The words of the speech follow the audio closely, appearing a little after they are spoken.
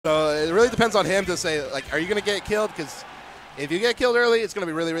it really depends on him to say, like, are you going to get killed? Because if you get killed early, it's going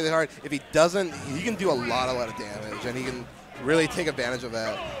to be really, really hard. If he doesn't, he can do a lot of damage, and he can really take advantage of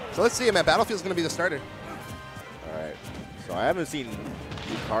that. So let's see, man. Battlefield's going to be the starter. All right. So I haven't seen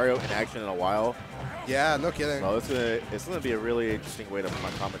Lucario in action in a while. Yeah, no kidding. So it's gonna be a really interesting way to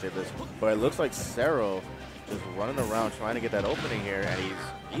commentate this. But it looks like Cero just running around trying to get that opening here, and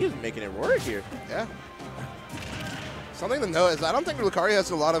he's making it work here. Yeah. Something to note is I don't think Lucario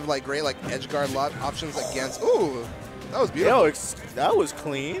has a lot of great edge guard lot options against. Ooh, that was beautiful. Yo, that was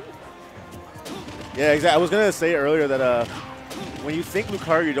clean. Yeah, exactly. I was gonna say earlier that when you think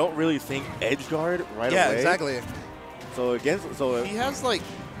Lucario, you don't really think edge guard right away. Yeah, exactly. So he has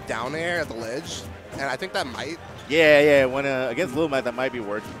down air at the ledge, and I think that might. Yeah. When against Lil Mac, that might be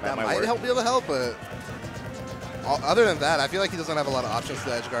work. That might be able to help, but other than that, I feel like he doesn't have a lot of options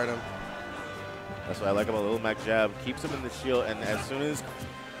to edge guard him. That's what I like about Lil Mac jab. Keeps him in the shield, and as soon as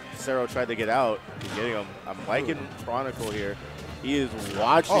Cero tried to get out, he's getting him. I'm liking Chronicle here. He is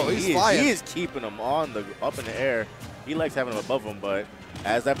watching. Oh, he's flying. He is keeping him up in the air. He likes having him above him, but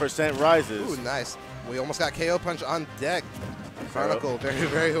as that percent rises. Ooh, nice. We almost got KO punch on deck. Chronicle, very,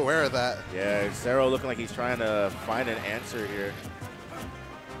 very aware of that. Yeah, Cero looking like he's trying to find an answer here.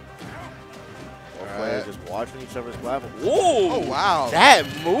 Both players just watching each other's platform. Whoa! Oh, wow. That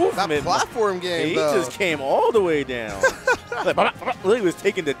movement. That platform game, he though. just came all the way down. He was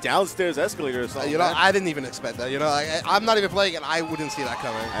taking the downstairs escalator or something. I didn't even expect that. I'm not even playing, and I wouldn't see that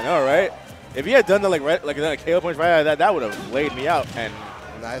coming. I know, right? If he had done that like a KO punch right out of that, that would have laid me out. And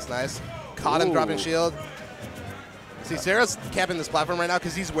nice. Caught him dropping shield. See, Cero's capping this platform right now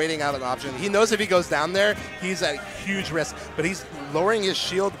because he's waiting out an option. He knows if he goes down there, he's at huge risk. But he's lowering his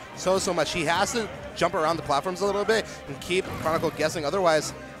shield so much. He has to jump around the platforms a little bit and keep Chronicle guessing.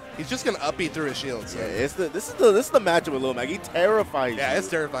 Otherwise, he's just going to upbeat through his shield. So. Yeah, this is the matchup with Lil Mac. He terrifies you. Yeah, it's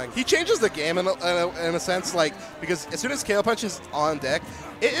terrifying. He changes the game in a sense, because as soon as KO punch is on deck,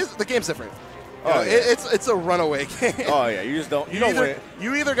 the game's different. Oh, yeah. It's a runaway game. Oh yeah, you just don't. You don't win.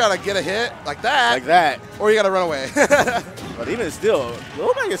 You either gotta get a hit like that, or you gotta run away. But even still,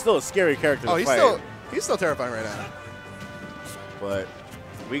 Lil Mac is still a scary character. Oh, he's still terrifying right now. But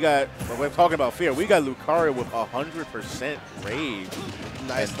when we're talking about fear, we got Lucario with 100% rage.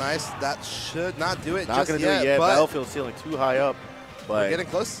 Nice. That should not do it. Not gonna do it yet. Battlefield ceiling too high up. But we're getting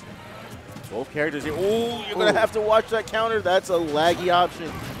close. Both characters here. Oh, you're going to have to watch that counter. That's a laggy option.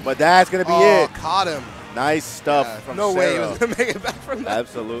 But that's going to be it. Caught him. Nice stuff from No Cero. way he was going to make it back from that.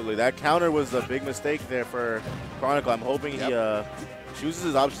 Absolutely. That counter was a big mistake there for Chronicle. I'm hoping he chooses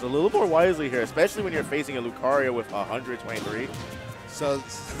his options a little more wisely here, especially when you're facing a Lucario with 123. So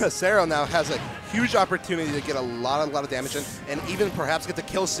Cero now has a huge opportunity to get a lot of damage in, and even perhaps get the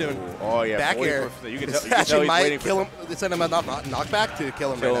kill soon. Oh yeah, back air. You can tell actually he's might kill him. Send him a knockback to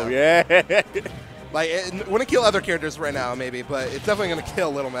kill him right now. Yeah. It wouldn't kill other characters right now, maybe, but it's definitely going to kill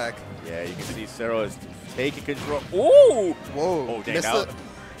Little Mac. Yeah, you can see Cero is taking control. Ooh! Whoa! Oh dang!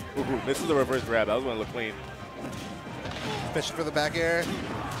 This is the reverse grab. That was going to look clean. Fishing for the back air.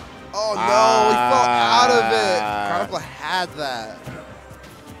 Oh no! He fell out of it. Chronicle had that.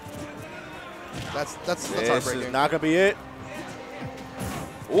 That's heartbreaking. This is not gonna be it.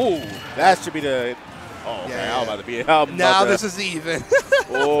 Ooh, that should be the. Oh man, I'm about to be. Now this is even.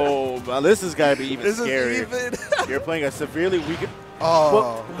 Oh, well, this has got to be even scarier. This is even. You're playing a severely weak.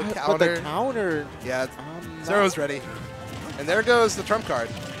 Oh, the counter. But the counter. Yeah, Cero's ready, and there goes the trump card.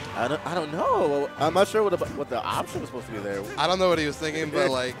 I don't know. I'm not sure what the option was supposed to be there. I don't know what he was thinking, but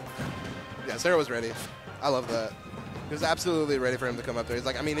yeah, Cero was ready. I love that. He was absolutely ready for him to come up there. He's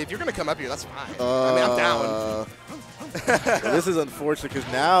like, I mean, if you're going to come up here, that's fine. I'm down. This is unfortunate because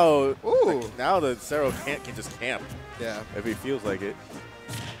now, now the Cero can just camp. Yeah. If he feels like it.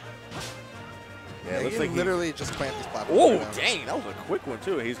 Yeah, it looks like literally just plant this platform. Oh, dang. That was a quick one,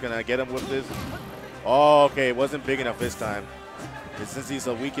 too. He's going to get him with this. Oh, okay. It wasn't big enough this time. And since he's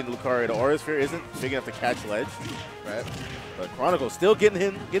a weakened Lucario, the Aura Sphere isn't big enough to catch ledge. Right. But Chronicle still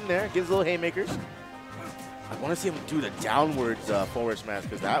getting there, gives little haymakers. I want to see him do the downwards forward smash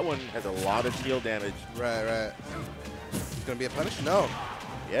because that one has a lot of shield damage. Right. He's going to be a punish? No.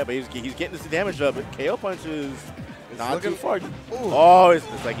 Yeah, but he's getting this damage up. KO punch is not too far. Ooh. Oh,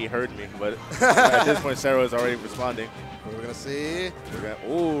 it's like he heard me. But at this point, Cero is already responding. We're going to see.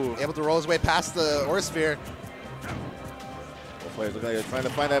 Ooh. Able to roll his way past the Aura Sphere. Both players looking like they're trying to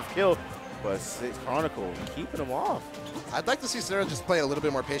find that kill. But Chronicle keeping him off. I'd like to see Cero just play a little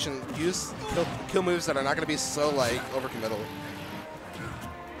bit more patient, use kill moves that are not going to be so overcommittal.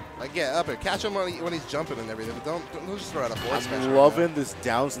 Like, yeah, up it. Catch him when he's jumping and everything, but don't just throw out a forward smash. I'm loving this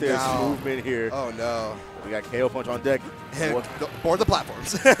downstairs movement here. Oh, no. We got KO punch on deck. And board the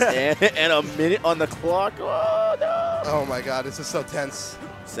platforms. and a minute on the clock. Oh, no. Oh, my God. This is so tense.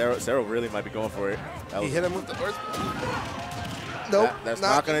 Cero really might be going for it. He hit him with the first. Nope. That's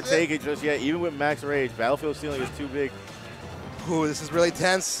not going to take it just yet. Even with max rage, battlefield ceiling is too big. Ooh, this is really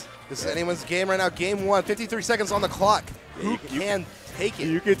tense. This is anyone's game right now. Game 1, 53 seconds on the clock. Yeah, Who can take it?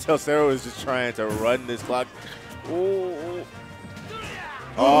 You can tell Cero is just trying to run this clock. Ooh.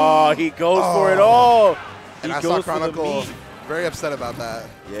 Oh, he goes for it all. And I saw Chronicle very upset about that.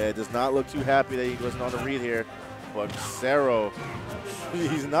 Yeah, it does not look too happy that he wasn't on the read here. But Cero,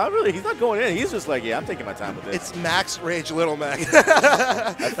 he's not going in. He's just like, yeah, I'm taking my time with this. It's max rage Little Mac.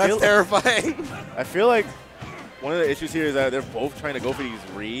 That's terrifying. I feel like one of the issues here is that they're both trying to go for these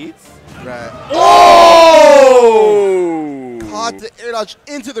reads. Right. Oh! Caught the air dodge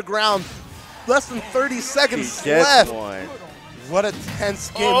into the ground. Less than 30 seconds He gets left. one. What a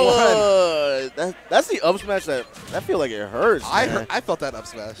tense game 1. That's the up smash that I feel like it hurts. I felt that up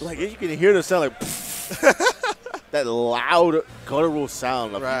smash. Like you can hear the sound like that loud guttural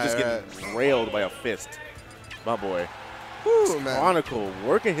sound of you just getting railed by a fist. My boy. Whew, man. Chronicle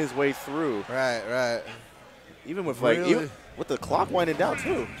working his way through. Right. Even with even with the clock winding down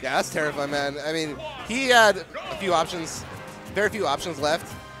too. Yeah, that's terrifying, man. I mean, he had a few options, very few options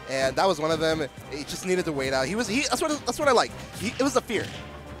left, and that was one of them. He just needed to wait out. That's what I like. It was the fear.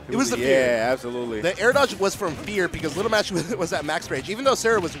 It was the fear. Yeah, absolutely. The air dodge was from fear because Little Match was at max rage. Even though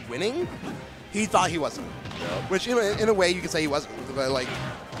Cero was winning, he thought he wasn't. Yep. Which, in a way, you could say he wasn't, but like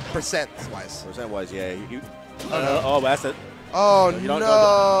percent-wise. Percent-wise, yeah. Oh, that's it. Oh, no.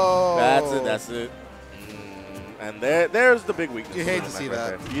 That's it. And there's the big weakness. You hate to see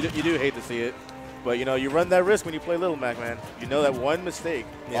that. You do hate to see it. But, you run that risk when you play Little Mac, man. You know that one mistake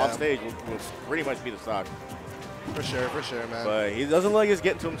off stage will pretty much be the stock. For sure, man. But he doesn't look like it's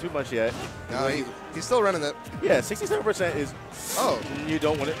getting to him too much yet. No, he's still running it. Yeah, 67% is. Oh. You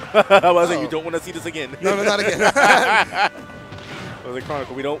don't want it. I was saying you don't want to see this again. No, not again. I was like,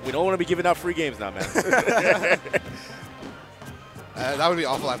 Chronicle, we don't want to be giving out free games now, man. That would be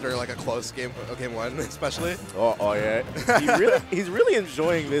awful after like a close game 1, especially. Oh yeah. He's really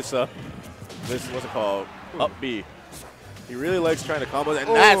enjoying this. What's it called? Up B. He really likes trying to combo, and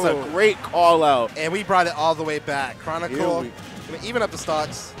that's a great call out. And we brought it all the way back. Chronicle, even up the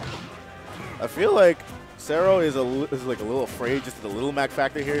stocks. I feel like Cero is like a little afraid just of the Little Mac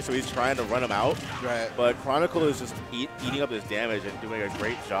factor here, so he's trying to run him out. Right. But Chronicle is just eating up his damage and doing a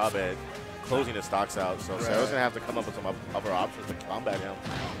great job at closing the stocks out. So Cero's gonna have to come up with some other options to combat him.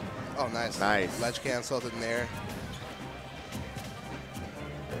 Oh, nice. Nice. Ledge canceled in there.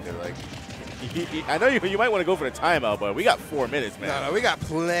 Like, I know you might want to go for the timeout, but we got 4 minutes, man. No, we got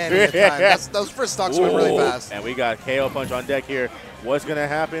plenty of time. Those first stocks went really fast. And we got KO punch on deck here. What's gonna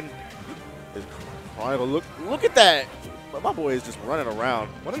happen? Is Chronicle look at that? My boy is just running around.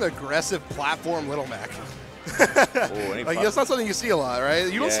 What an aggressive platform, Little Mac. Like, that's not something you see a lot,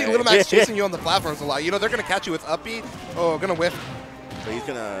 right? You don't see Little Mac chasing you on the platforms a lot. They're gonna catch you with up B. Oh, gonna whiff. So he's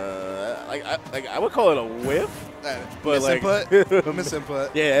gonna I would call it a whiff. But misinput. Misinput.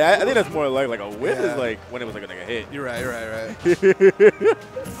 Yeah, I think that's more like a whiff is like when it was like a hit. You're right.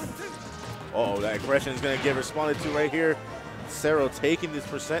 Oh, that aggression is gonna get responded to right here. Cero taking this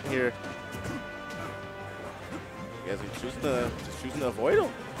percent here. I guess he's choosing to avoid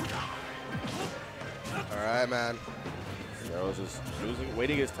him. All right, man. Cero's just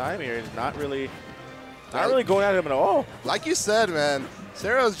waiting his time here. He's not really going at him at all. Like you said, man,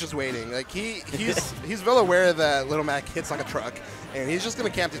 Cero's just waiting. Like he's well aware that Little Mac hits like a truck, and he's just gonna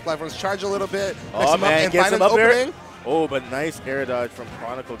camp these platforms, charge a little bit, mix him up, and find an opening. Oh, but nice air dodge from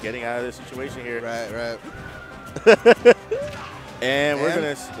Chronicle getting out of this situation here. Right. And we're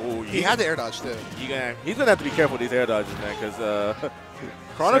gonna. Oh, he had the air dodge too. He's gonna have to be careful with these air dodges, man, because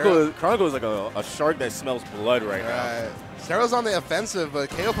Chronicle is like a shark that smells blood right now. Cero's on the offensive, but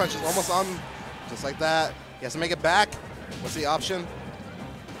KO punch is almost on, just like that. He has to make it back. What's the option?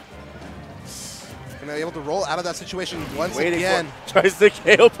 Gonna be able to roll out of that situation once again. Tries to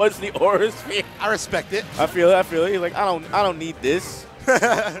KO punch the aura sphere. I respect it. I feel it. He's like, I don't need this.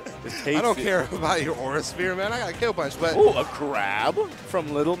 I don't care about your aura sphere, man. I got a KO punch, but a grab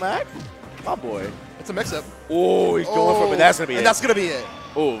from Little Mac. My boy. It's a mix-up. Oh, he's going for it, but that's gonna be it. And that's gonna be it.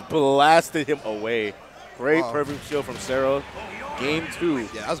 Oh, blasted him away. Great perfect shield from Cero. Game 2. Yeah,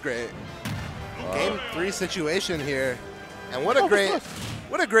 that was great. Game 3 situation here, and what a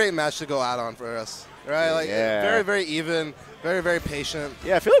great match to go out on for us. Right, like very, very even, very, very patient.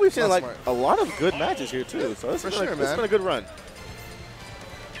 Yeah, I feel like we've seen a lot of good matches here too. So it's been a good run.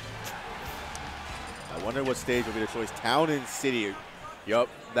 I wonder what stage will be the choice. Town and City. Yup,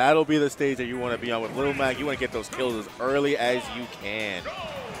 that'll be the stage that you want to be on with Little Mac. You want to get those kills as early as you can.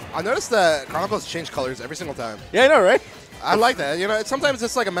 I noticed that Chronicles change colors every single time. Yeah, I know, right? I like that. You know, sometimes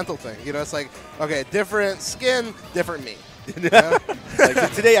it's like a mental thing. You know, it's like, okay, different skin, different me. You know?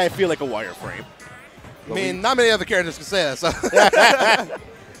 Like, today I feel like a wireframe. I mean, not many other characters can say that. So.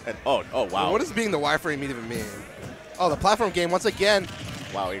 And, oh, wow. What does being the wireframe even mean? Oh, the platform game once again.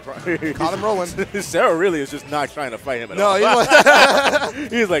 Wow, he caught him rolling. Cero really is just not trying to fight him at all.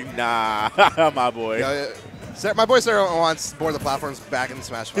 He's like, nah, my boy. My boy Cero wants board the platforms back in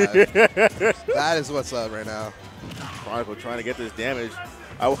Smash 5. That is what's up right now. Chronicle trying to get this damage.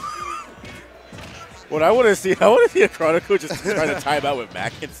 What I want to see, a Chronicle just trying to time out with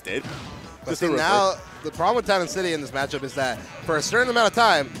Mac instead. But see, now the problem with Town and City in this matchup is that for a certain amount of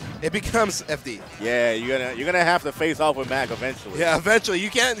time, it becomes FD. Yeah, you're gonna have to face off with Mac eventually. Yeah, eventually. You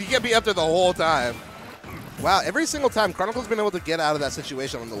can't be up there the whole time. Wow, every single time Chronicle's been able to get out of that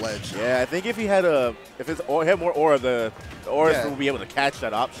situation on the ledge. Yeah, I think if he had had more aura, the aura would be able to catch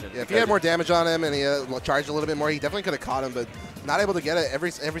that option. Yeah, if he had more damage on him and he charged a little bit more, he definitely could have caught him, but not able to get it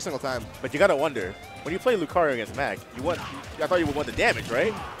every single time. But you gotta wonder, when you play Lucario against Mac, I thought you would want the damage,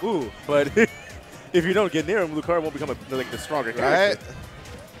 right? Ooh, but if you don't get near him, Lucario won't become the stronger character. Right?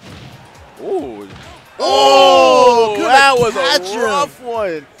 Ooh. Oh, that was a rough him.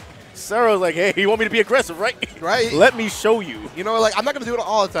 one. Cero's like, hey, you want me to be aggressive, right? Right. Let me show you. You know, like, I'm not going to do it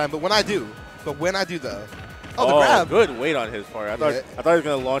all the time, but when I do, though. Oh, the grab. Good weight on his part. I thought he was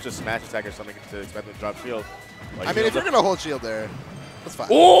going to launch a smash attack or something to expect him to drop shield. Like, I mean, if you're going to hold shield there, that's fine.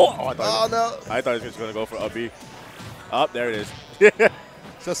 Oh, I thought he was just going to go for a B. Oh, there it is.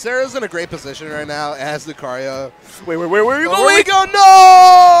 So Cero's in a great position right now as Lucario. Wait, where are you going? Where we go?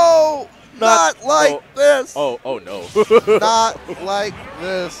 No! Not like this. Oh, no. Not like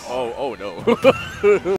this. Oh, no.